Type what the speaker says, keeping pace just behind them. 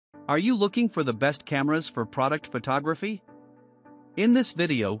Are you looking for the best cameras for product photography? In this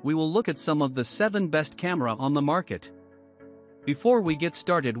video we will look at some of the 7 best camera on the market. Before we get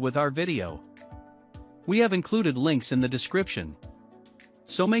started with our video, we have included links in the description,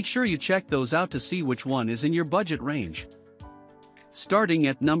 so make sure you check those out to see which one is in your budget range. Starting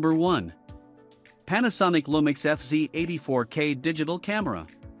at number 1. Panasonic LUMIX FZ80 4K Digital Camera.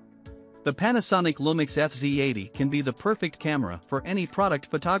 The Panasonic LUMIX FZ80 can be the perfect camera for any product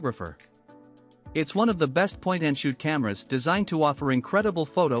photographer. It's one of the best point-and-shoot cameras designed to offer incredible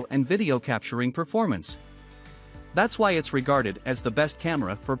photo and video capturing performance. That's why it's regarded as the best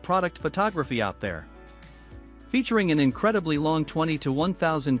camera for product photography out there. Featuring an incredibly long 20 to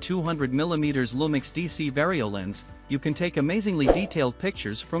 1200 mm LUMIX DC Vario lens, you can take amazingly detailed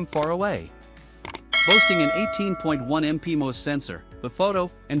pictures from far away. Boasting an 18.1 MP MOS sensor, the photo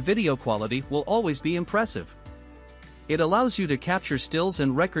and video quality will always be impressive. It allows you to capture stills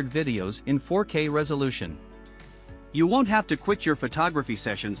and record videos in 4K resolution. You won't have to quit your photography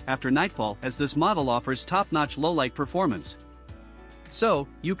sessions after nightfall, as this model offers top-notch low-light performance. So,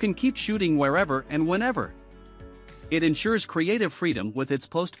 you can keep shooting wherever and whenever. It ensures creative freedom with its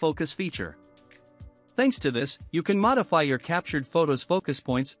post-focus feature. Thanks to this, you can modify your captured photos' focus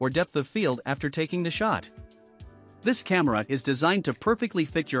points or depth of field after taking the shot. This camera is designed to perfectly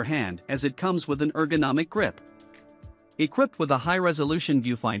fit your hand, as it comes with an ergonomic grip. Equipped with a high-resolution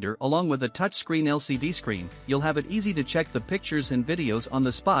viewfinder along with a touchscreen LCD screen, you'll have it easy to check the pictures and videos on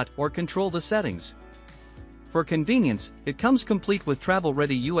the spot or control the settings. For convenience, it comes complete with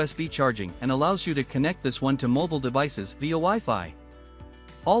travel-ready USB charging and allows you to connect this one to mobile devices via Wi-Fi.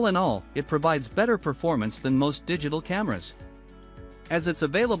 All in all, it provides better performance than most digital cameras. As it's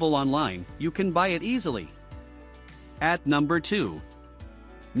available online, you can buy it easily. At number 2.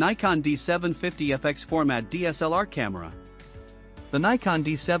 Nikon D750FX Format DSLR Camera. The Nikon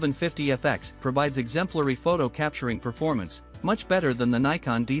D750FX provides exemplary photo capturing performance, much better than the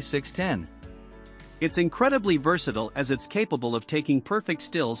Nikon D610. It's incredibly versatile, as it's capable of taking perfect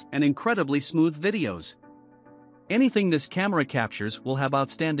stills and incredibly smooth videos. Anything this camera captures will have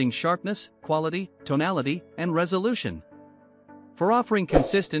outstanding sharpness, quality, tonality, and resolution. For offering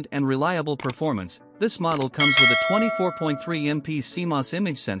consistent and reliable performance, this model comes with a 24.3 MP CMOS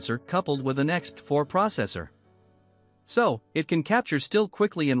image sensor coupled with an XP4 processor. So, it can capture still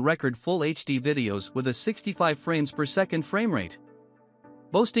quickly and record full HD videos with a 65 frames per second frame rate.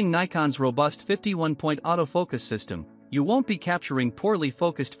 Boasting Nikon's robust 51-point autofocus system, you won't be capturing poorly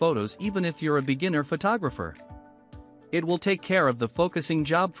focused photos even if you're a beginner photographer. It will take care of the focusing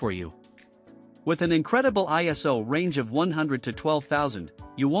job for you. With an incredible ISO range of 100 to 12,000,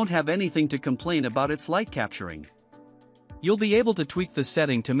 you won't have anything to complain about its light capturing. You'll be able to tweak the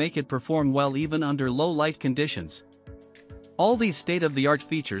setting to make it perform well even under low light conditions. All these state-of-the-art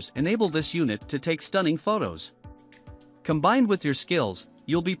features enable this unit to take stunning photos. Combined with your skills,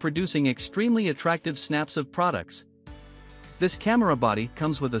 you'll be producing extremely attractive snaps of products. This camera body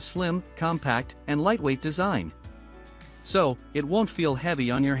comes with a slim, compact, and lightweight design. So, it won't feel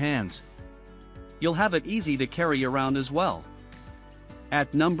heavy on your hands. You'll have it easy to carry around as well.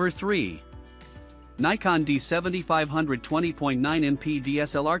 At number 3. Nikon D7500 20.9 MP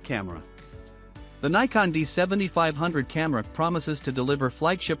DSLR Camera. The Nikon D7500 camera promises to deliver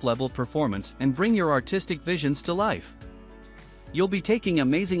flagship-level performance and bring your artistic visions to life. You'll be taking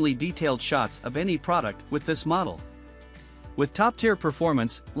amazingly detailed shots of any product with this model. With top-tier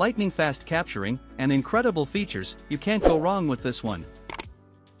performance, lightning-fast capturing, and incredible features, you can't go wrong with this one.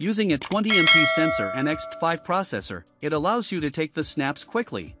 Using a 20 MP sensor and XP5 processor, it allows you to take the snaps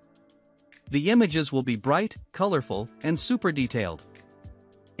quickly. The images will be bright, colorful, and super detailed.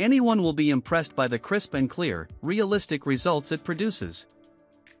 Anyone will be impressed by the crisp and clear, realistic results it produces.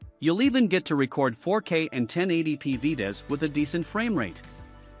 You'll even get to record 4K and 1080p videos with a decent frame rate.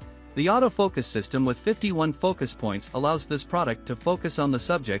 The autofocus system with 51 focus points allows this product to focus on the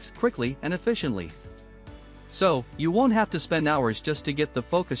subjects quickly and efficiently. So, you won't have to spend hours just to get the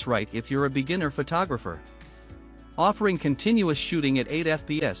focus right if you're a beginner photographer. Offering continuous shooting at 8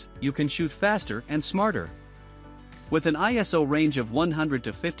 FPS, you can shoot faster and smarter. With an ISO range of 100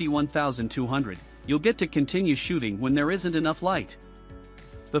 to 51,200, you'll get to continue shooting when there isn't enough light.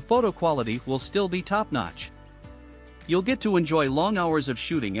 The photo quality will still be top-notch. You'll get to enjoy long hours of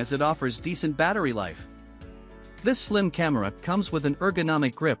shooting as it offers decent battery life. This slim camera comes with an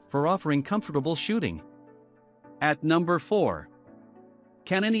ergonomic grip for offering comfortable shooting. At number 4.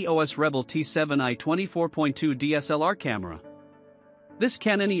 Canon EOS Rebel T7i 24.2 DSLR Camera. This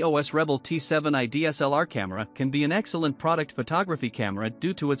Canon EOS Rebel T7i DSLR camera can be an excellent product photography camera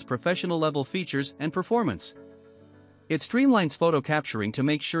due to its professional-level features and performance. It streamlines photo capturing to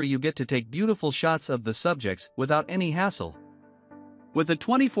make sure you get to take beautiful shots of the subjects without any hassle. With a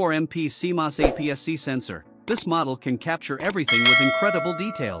 24MP CMOS APS-C sensor, this model can capture everything with incredible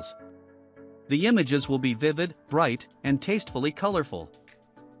details. The images will be vivid, bright, and tastefully colorful.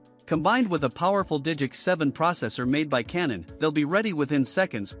 Combined with a powerful Digic 7 processor made by Canon, they'll be ready within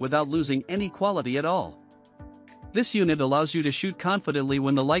seconds without losing any quality at all. This unit allows you to shoot confidently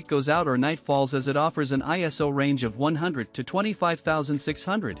when the light goes out or night falls, as it offers an ISO range of 100 to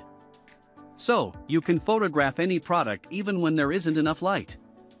 25,600. So, you can photograph any product even when there isn't enough light.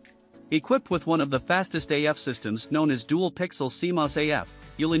 Equipped with one of the fastest AF systems known as Dual Pixel CMOS AF,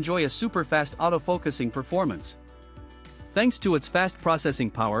 you'll enjoy a super fast autofocusing performance. Thanks to its fast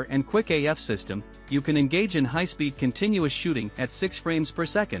processing power and quick AF system, you can engage in high-speed continuous shooting at 6 frames per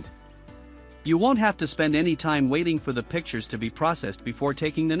second. You won't have to spend any time waiting for the pictures to be processed before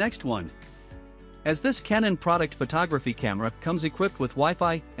taking the next one. As this Canon product photography camera comes equipped with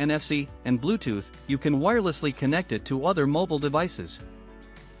Wi-Fi, NFC, and Bluetooth, you can wirelessly connect it to other mobile devices.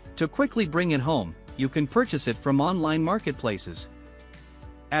 To quickly bring it home, you can purchase it from online marketplaces.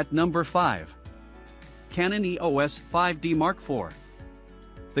 At number 5. Canon EOS 5D Mark IV.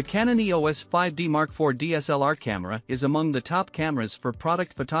 The Canon EOS 5D Mark IV DSLR camera is among the top cameras for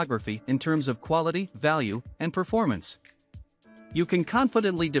product photography in terms of quality, value, and performance. You can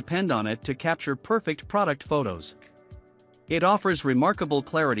confidently depend on it to capture perfect product photos. It offers remarkable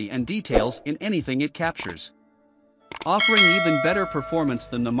clarity and details in anything it captures. Offering even better performance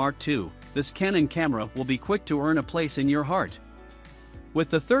than the Mark II, this Canon camera will be quick to earn a place in your heart. With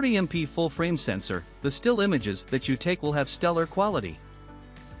the 30MP full-frame sensor, the still images that you take will have stellar quality.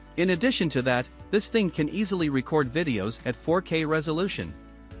 In addition to that, this thing can easily record videos at 4K resolution.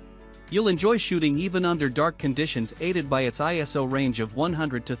 You'll enjoy shooting even under dark conditions, aided by its ISO range of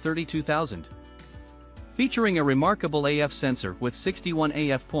 100 to 32,000. Featuring a remarkable AF sensor with 61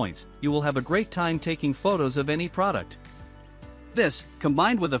 AF points, you will have a great time taking photos of any product. This,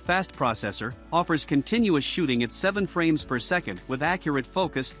 combined with a fast processor, offers continuous shooting at 7 frames per second with accurate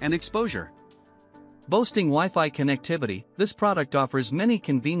focus and exposure. Boasting Wi-Fi connectivity, this product offers many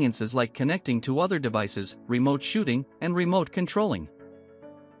conveniences like connecting to other devices, remote shooting, and remote controlling.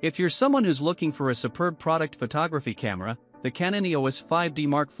 If you're someone who's looking for a superb product photography camera, the Canon EOS 5D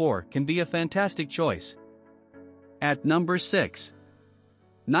Mark IV can be a fantastic choice. At number 6.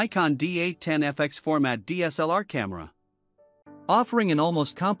 Nikon D810 format DSLR camera. Offering an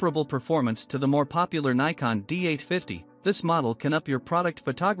almost comparable performance to the more popular Nikon D850, this model can up your product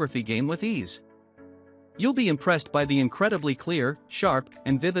photography game with ease. You'll be impressed by the incredibly clear, sharp,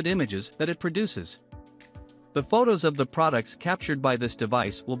 and vivid images that it produces. The photos of the products captured by this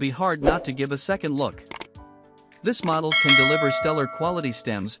device will be hard not to give a second look. This model can deliver stellar quality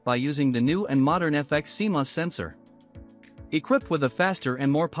stems by using the new and modern FX CMOS sensor. Equipped with a faster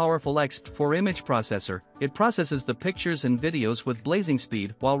and more powerful X4 image processor, it processes the pictures and videos with blazing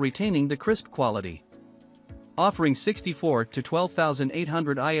speed while retaining the crisp quality. Offering 64 to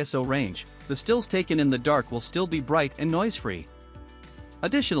 12,800 ISO range, the stills taken in the dark will still be bright and noise-free.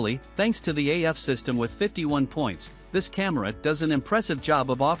 Additionally, thanks to the AF system with 51 points, this camera does an impressive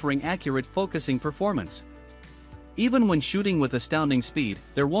job of offering accurate focusing performance. Even when shooting with astounding speed,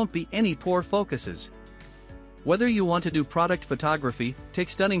 there won't be any poor focuses. Whether you want to do product photography, take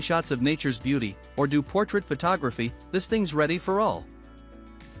stunning shots of nature's beauty, or do portrait photography, this thing's ready for all.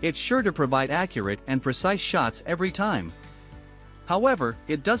 It's sure to provide accurate and precise shots every time. However,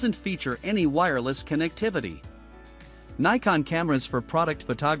 it doesn't feature any wireless connectivity. Nikon cameras for product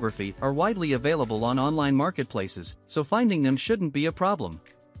photography are widely available on online marketplaces, so finding them shouldn't be a problem.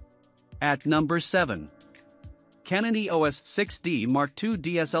 At number 7. Canon EOS 6D Mark II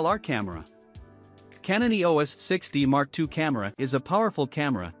DSLR camera. Canon EOS 6D Mark II camera is a powerful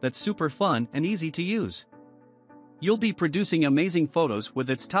camera that's super fun and easy to use. You'll be producing amazing photos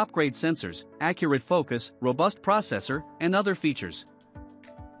with its top-grade sensors, accurate focus, robust processor, and other features.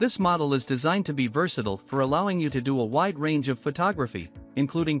 This model is designed to be versatile for allowing you to do a wide range of photography,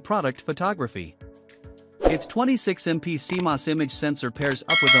 including product photography. Its 26MP CMOS image sensor pairs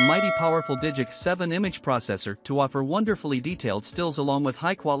up with a mighty powerful Digic 7 image processor to offer wonderfully detailed stills along with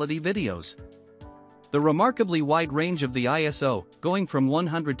high-quality videos. The remarkably wide range of the ISO, going from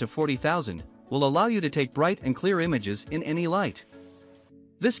 100 to 40,000, will allow you to take bright and clear images in any light.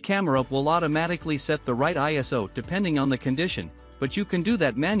 This camera will automatically set the right ISO depending on the condition, but you can do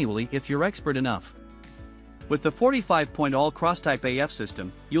that manually if you're expert enough. With the 45-point all-cross-type AF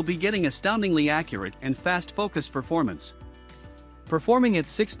system, you'll be getting astoundingly accurate and fast focus performance. Performing at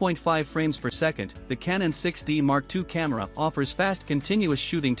 6.5 frames per second, the Canon 6D Mark II camera offers fast continuous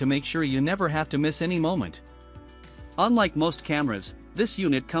shooting to make sure you never have to miss any moment. Unlike most cameras, this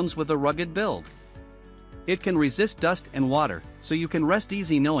unit comes with a rugged build. It can resist dust and water, so you can rest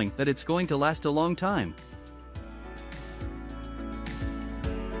easy knowing that it's going to last a long time.